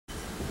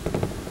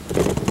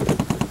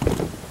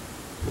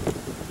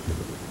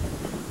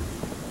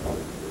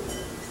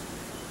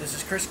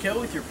Chris Kill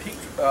with your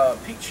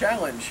Peak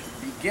Challenge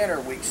Beginner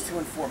Weeks 2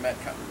 and 4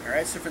 Metcon. All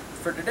right, so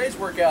for today's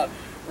workout,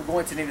 we're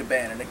going to need a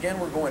band. And again,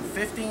 we're going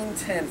 15,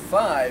 10,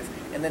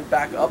 5, and then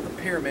back up the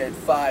pyramid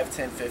 5,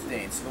 10,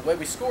 15. So the way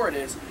we score it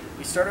is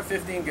we start at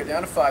 15, go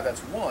down to 5, that's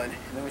 1, and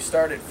then we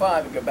start at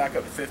 5 and go back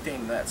up to 15,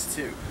 and that's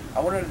 2. I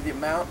want to know the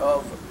amount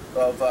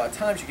of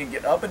times you can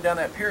get up and down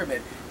that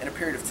pyramid in a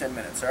period of 10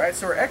 minutes. All right,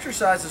 so our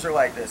exercises are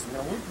like this. I'm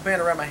going to loop the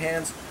band around my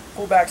hands,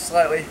 pull back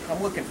slightly.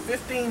 I'm looking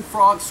 15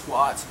 frog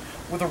squats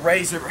with a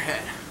raise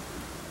overhead.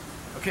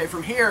 Okay,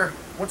 from here,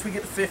 once we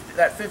get to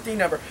that 15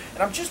 number,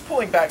 and I'm just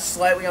pulling back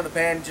slightly on the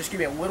band, just give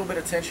me a little bit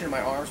of tension in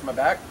my arms, my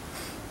back.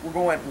 We're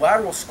going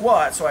lateral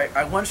squat, so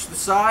I lunge to the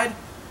side,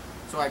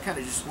 so I kind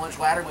of just lunge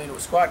laterally into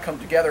a squat, come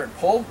together and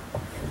pull.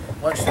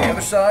 Lunge to the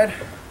other side,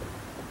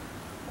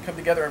 come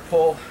together and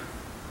pull.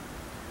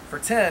 For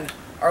 10,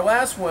 our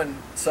last one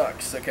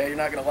sucks, okay? You're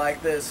not going to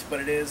like this,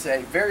 but it is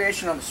a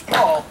variation on the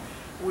sprawl.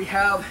 What we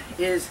have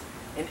is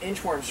an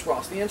inchworm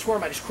sprawl. So the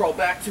inchworm, I just crawl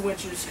back 2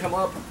 inches, come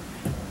up,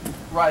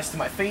 rise to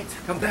my feet,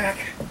 come back,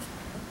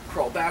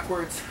 crawl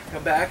backwards,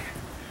 come back,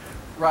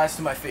 rise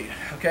to my feet.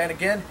 Okay, and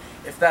again,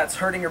 if that's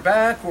hurting your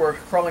back or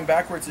crawling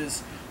backwards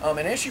is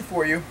an issue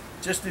for you,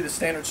 just do the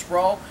standard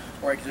sprawl,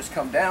 or I can just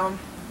come down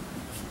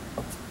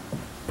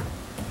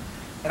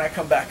and I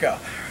come back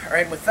up. All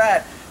right, and with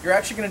that, you're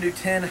actually going to do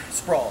 10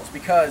 sprawls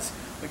because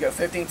we go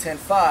 15, 10,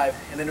 5,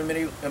 and then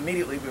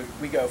immediately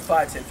we go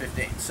 5, 10,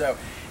 15. So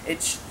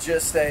it's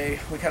just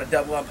we kind of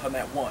double up on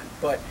that one.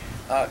 But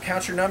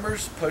count your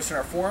numbers, post in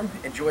our forum.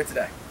 Enjoy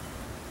today.